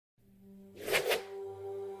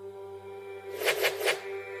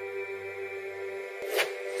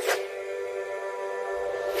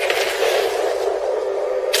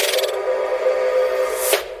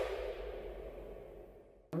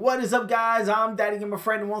What is up, guys? I'm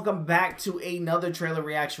DaddyGamerFred and welcome back to another trailer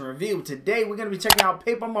reaction review. Today we're going to be checking out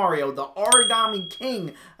Paper Mario, the Origami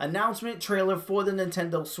King announcement trailer for the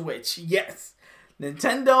Nintendo Switch. Yes,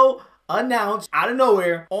 Nintendo announced out of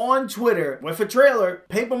nowhere on Twitter with a trailer,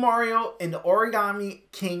 Paper Mario and the Origami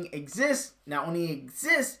King exists. Not only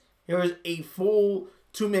exists, here's a full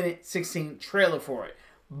 2-minute 16 trailer for it.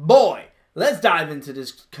 Boy, let's dive into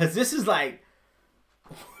this because this is like,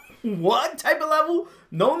 what type of level?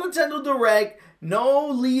 No Nintendo Direct, no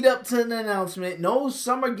lead up to an announcement, no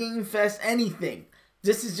Summer Game Fest, anything.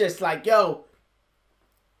 This is just like, yo,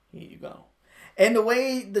 here you go. And the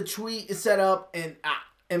way the tweet is set up, and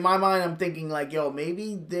in my mind, I'm thinking like, yo,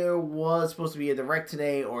 maybe there was supposed to be a Direct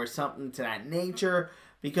today or something to that nature,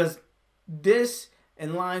 because this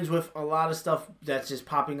aligns with a lot of stuff that's just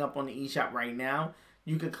popping up on the eShop right now.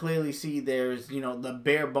 You could clearly see there's, you know, the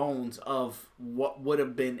bare bones of what would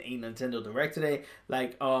have been a Nintendo Direct today.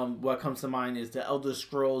 Like, what comes to mind is the Elder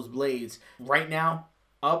Scrolls Blades. Right now,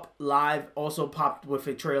 up live, also popped with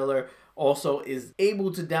a trailer. Also is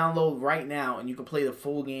able to download right now, and you can play the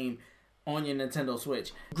full game on your Nintendo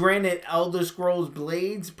Switch. Granted, Elder Scrolls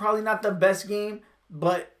Blades, probably not the best game,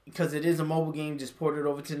 but because it is a mobile game just ported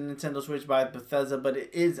over to the Nintendo Switch by Bethesda, but it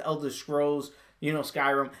is Elder Scrolls. You know,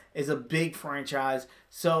 Skyrim is a big franchise,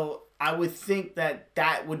 so I would think that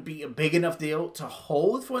that would be a big enough deal to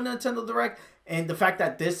hold for Nintendo Direct. And the fact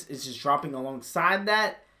that this is just dropping alongside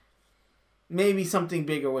that, maybe something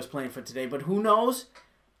bigger was planned for today. But who knows?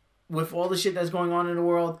 With all the shit that's going on in the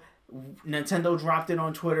world, Nintendo dropped it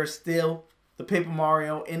on Twitter still. The Paper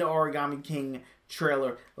Mario and the Origami King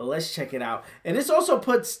trailer. Let's check it out. And this also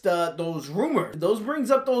puts those rumors. Those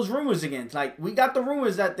brings up those rumors again. Like, we got the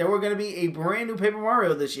rumors that there were going to be a brand new Paper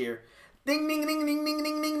Mario this year. Ding, ding, ding, ding, ding,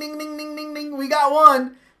 ding, ding, ding, ding, ding, ding, ding. We got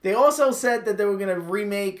one. They also said that they were going to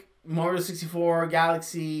remake Mario 64,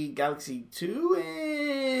 Galaxy 2,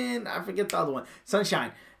 and I forget the other one,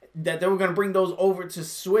 Sunshine. That they were going to bring those over to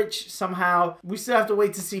Switch somehow. We still have to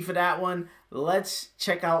wait to see for that one. Let's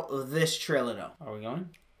check out this trailer, though. Are we going?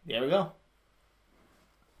 There we go.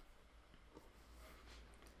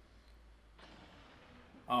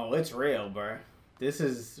 Oh, it's real, bro. This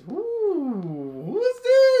is... Ooh, who's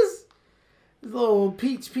this? This little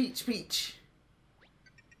Peach.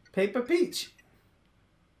 Paper Peach.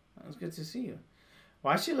 That was good to see you.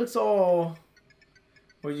 Why she looks all...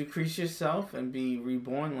 Would you crease yourself and be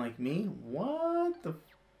reborn like me? What the...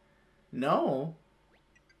 No.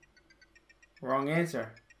 Wrong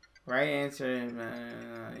answer. Right answer,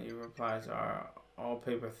 your replies are all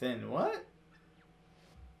paper thin. What?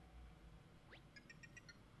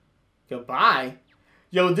 Goodbye?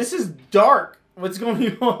 Yo, this is dark. What's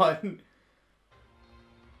going on?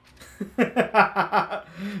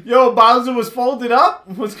 Yo, Bowser was folded up?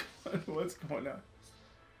 What's going on?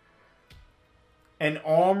 An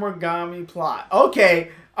origami plot.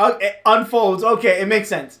 Okay. It unfolds. Okay, it makes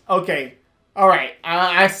sense. Okay. Alright.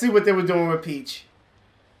 I see what they were doing with Peach.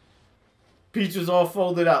 Peach was all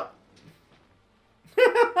folded up.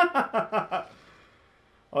 Oh,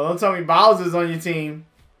 don't tell me Bowser's on your team.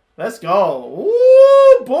 Let's go.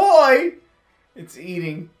 Ooh, boy. It's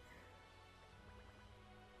eating.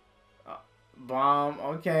 Bomb.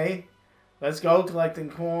 Okay. Let's go. Collecting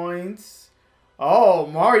coins. Oh,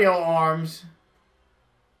 Mario arms.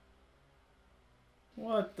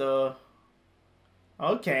 What the?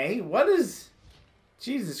 Okay. What is...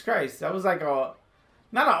 Jesus Christ. That was like a...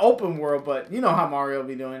 Not an open world, but you know how Mario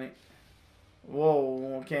be doing it.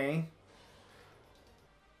 Whoa. Okay.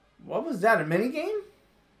 What was that? A minigame?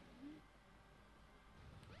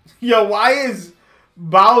 Yo, why is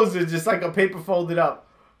Bowser just like a paper folded up?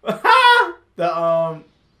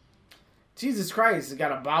 Jesus Christ, it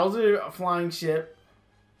got a Bowser a flying ship.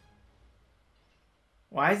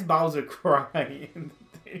 Why is Bowser crying?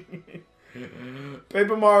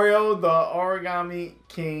 Paper Mario, the Origami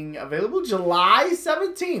King, available July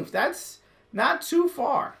 17th. That's not too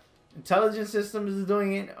far. Intelligent Systems is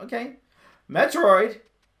doing it. Okay. Metroid.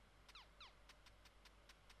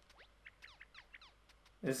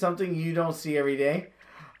 It's something you don't see every day.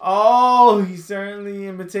 Oh, he's certainly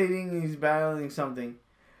imitating. He's battling something.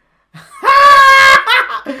 Yo,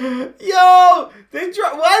 why did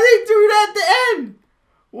they do that at the end?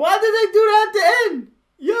 Why did they do that at the end?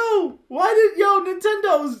 Yo,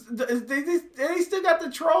 Nintendo's, they still got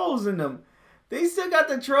the trolls in them. They still got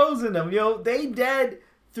the trolls in them. Yo, they dead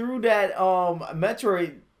through that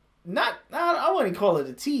Metroid. I wouldn't call it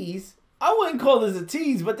a tease. I wouldn't call this a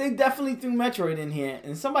tease, but they definitely threw Metroid in here.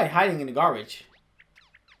 And somebody hiding in the garbage.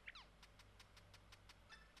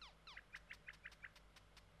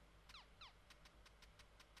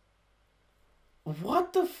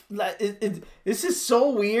 What the like? This is so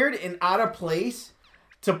weird and out of place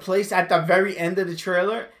to place at the very end of the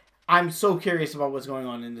trailer. I'm so curious about what's going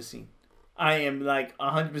on in the scene. I am like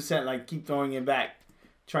 100% like keep throwing it back,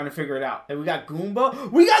 trying to figure it out. And we got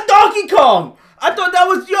Goomba. We got Donkey Kong. I thought that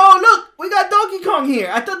was look. We got Donkey Kong here.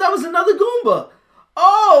 I thought that was another Goomba.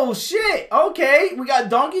 Oh shit. Okay, we got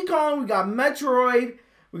Donkey Kong. We got Metroid.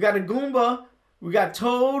 We got a Goomba. We got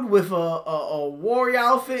Toad with a warrior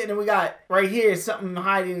outfit, and then we got right here something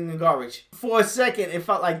hiding in the garbage. For a second, it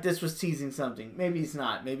felt like this was teasing something. Maybe it's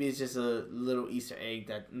not. Maybe it's just a little Easter egg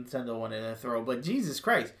that Nintendo wanted to throw. But Jesus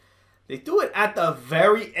Christ, they threw it at the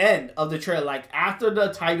very end of the trailer, like after the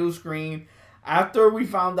title screen, after we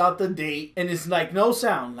found out the date, and it's like no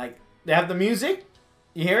sound. Like they have the music,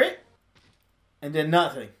 you hear it, and then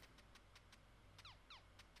nothing.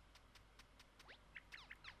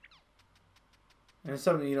 And it's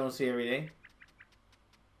something you don't see every day.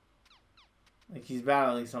 Like he's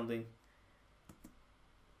battling something.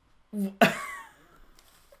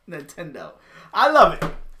 Nintendo. I love it.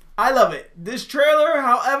 I love it. This trailer,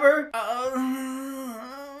 however,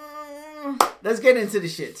 let's get into the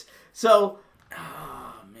shits. So,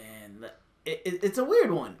 oh man, it's a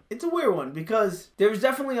weird one. It's a weird one because there's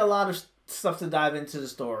definitely a lot of stuff to dive into the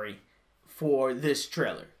story for this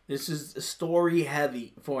trailer. This is story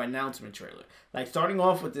heavy for announcement trailer. Like starting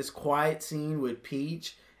off with this quiet scene with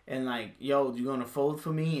Peach and like, yo, you gonna fold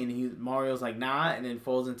for me? And Mario's like, nah, and then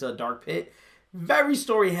falls into a dark pit. Very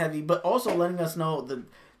story heavy, but also letting us know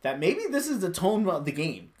that maybe this is the tone of the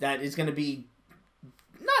game. That is gonna be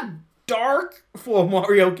not dark for a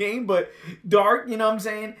Mario game, but dark, you know what I'm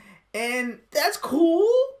saying? And that's cool.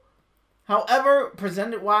 However,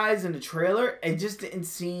 presented wise in the trailer, it just didn't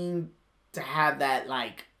seem to have that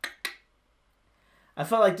like. I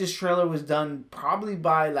felt like this trailer was done probably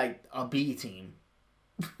by like a B team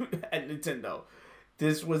at Nintendo.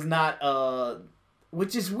 This was not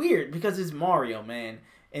which is weird because it's Mario, man,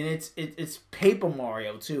 and it's Paper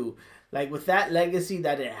Mario too. Like with that legacy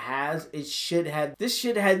that it has, this should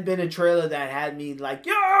have been a trailer that had me like,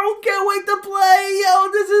 yo, can't wait to play, yo,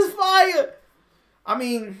 this is fire. I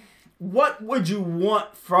mean, what would you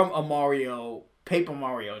want from a Paper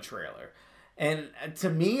Mario trailer? And to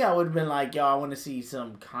me, I would have been like, yo, I want to see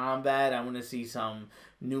some combat. I want to see some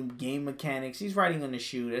new game mechanics. He's riding on the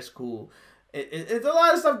shoe. That's cool. It's a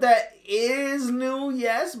lot of stuff that is new,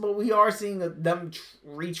 yes, but we are seeing them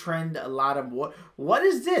retrend a lot of what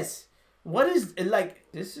is this? What is it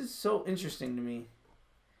like? This is so interesting to me.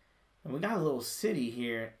 And we got a little city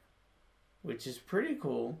here, which is pretty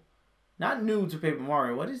cool. Not new to Paper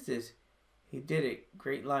Mario. What is this? He did it.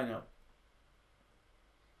 Great lineup.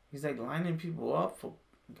 He's like lining people up for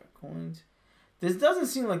coins. This doesn't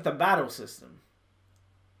seem like the battle system.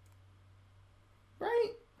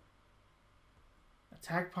 Right?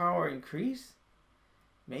 Attack power increase?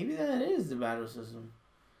 Maybe that is the battle system.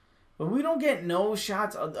 But we don't get no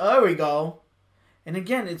shots. There we go. And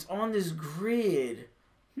again, it's on this grid.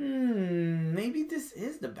 Maybe this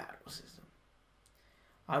is the battle system.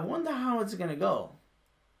 I wonder how it's going to go.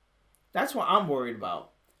 That's what I'm worried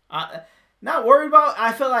about. Not worried about.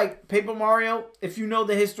 I feel like Paper Mario, if you know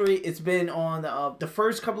the history, it's been on the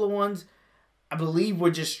first couple of ones, I believe, were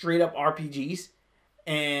just straight up RPGs.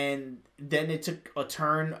 And then it took a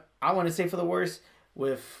turn, I want to say for the worse,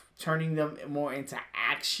 with turning them more into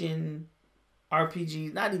action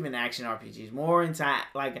RPGs. Not even action RPGs. More into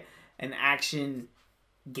like an action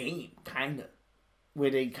game, kind of. Where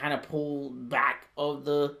they kind of pulled back of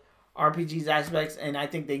the RPGs aspects, and I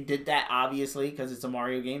think they did that obviously because it's a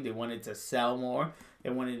Mario game. They wanted to sell more. They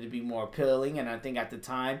wanted to be more appealing, and I think at the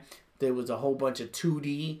time there was a whole bunch of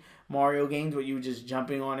 2D Mario games where you were just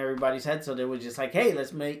jumping on everybody's head. So they were just like, hey,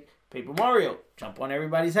 let's make Paper Mario jump on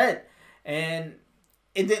everybody's head, and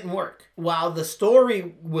it didn't work. While the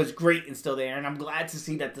story was great and still there, and I'm glad to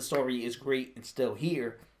see that the story is great and still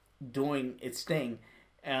here, doing its thing,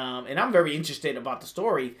 and I'm very interested about the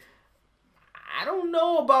story. I don't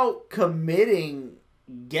know about getting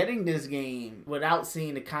this game without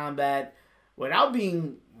seeing the combat, without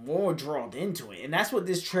being more drawn into it. And that's what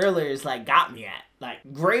this trailer is like, got me at. Like,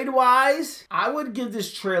 grade-wise, I would give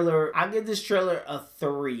this trailer, a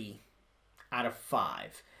 3 out of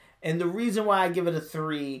 5. And the reason why I give it a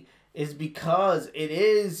 3 is because it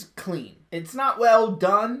is clean. It's not well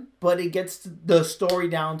done, but it gets the story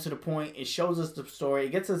down to the point. It shows us the story.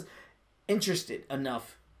 It gets us interested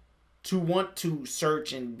enough to want to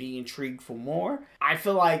search and be intrigued for more. I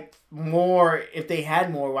feel like more, if they had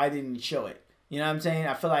more, why didn't you show it? You know what I'm saying?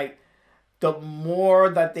 I feel like the more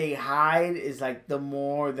that they hide is like the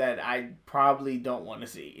more that I probably don't want to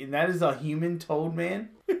see. And that is a human Toad Man.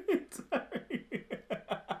 Sorry.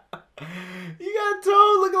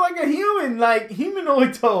 a human, like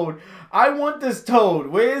humanoid Toad. I want this Toad.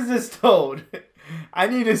 Where is this Toad? I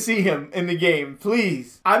need to see him in the game,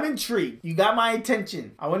 please. I'm intrigued. You got my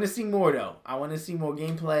attention. I want to see more, though. I want to see more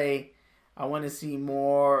gameplay. I want to see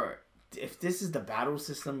more. If this is the battle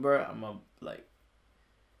system, bro, I'm a, like,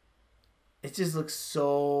 it just looks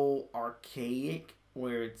so archaic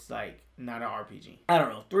where it's like not an RPG. I don't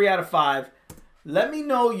know. 3 out of 5. Let me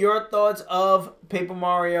know your thoughts of Paper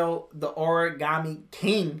Mario, the Origami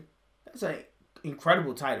King. That's an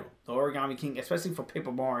incredible title. The Origami King, especially for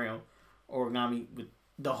Paper Mario. Origami, with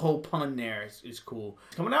the whole pun there is cool.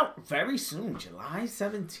 It's coming out very soon, July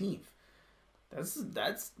 17th.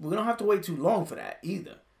 That's we don't have to wait too long for that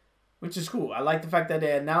either, which is cool. I like the fact that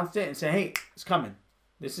they announced it and said, hey, it's coming.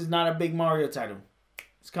 This is not a big Mario title.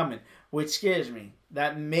 It's coming, which scares me.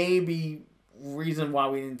 That may be reason why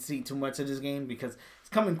we didn't see too much of this game, because it's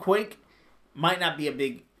coming quick. Might not be a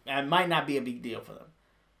big deal for them,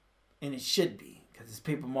 and it should be, because it's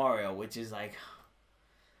Paper Mario, which is like,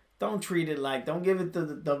 don't treat it like, don't give it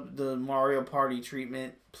the Mario Party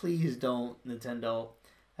treatment. Please don't, Nintendo.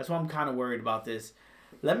 That's why I'm kind of worried about this.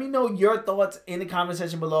 Let me know your thoughts in the comment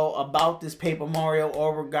section below about this Paper Mario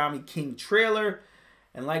Origami King trailer.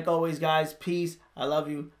 And like always, guys, peace. I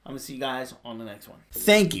love you. I'm going to see you guys on the next one.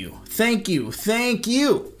 Thank you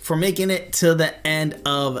for making it to the end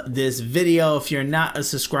of this video. If you're not a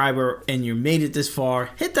subscriber and you made it this far,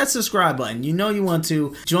 hit that subscribe button. You know you want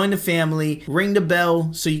to. Join the family. Ring the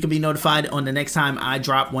bell so you can be notified on the next time I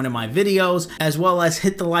drop one of my videos, as well as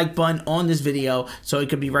hit the like button on this video so it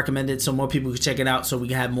could be recommended so more people can check it out, so we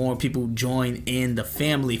can have more people join in the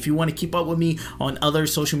family. If you want to keep up with me on other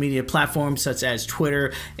social media platforms such as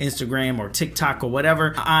Twitter, Instagram, or TikTok, or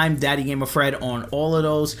whatever, I'm DaddyGamerFred on all of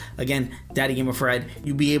those. Again, DaddyGamerFred.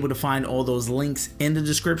 You'll be able to find all those links in the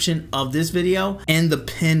description of this video and the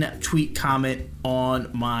pinned tweet comment on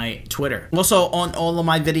my Twitter. Also, on all of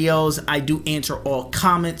my videos, I do answer all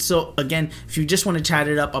comments. So again, if you just want to chat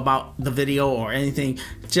it up about the video or anything,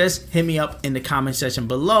 just hit me up in the comment section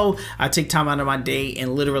below. I take time out of my day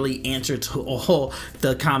and literally answer to all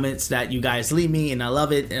the comments that you guys leave me, and I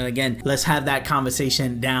love it. And again, let's have that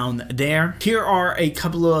conversation down there. Here are a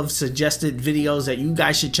couple of suggested videos that you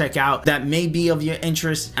guys should check out that may be of your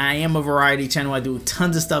interest. I am a variety channel. I do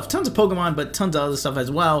tons of stuff, tons of Pokemon, but tons of other stuff as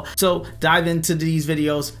well. So dive into these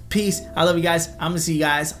videos. Peace. I love you guys. I'm gonna see you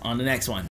guys on the next one.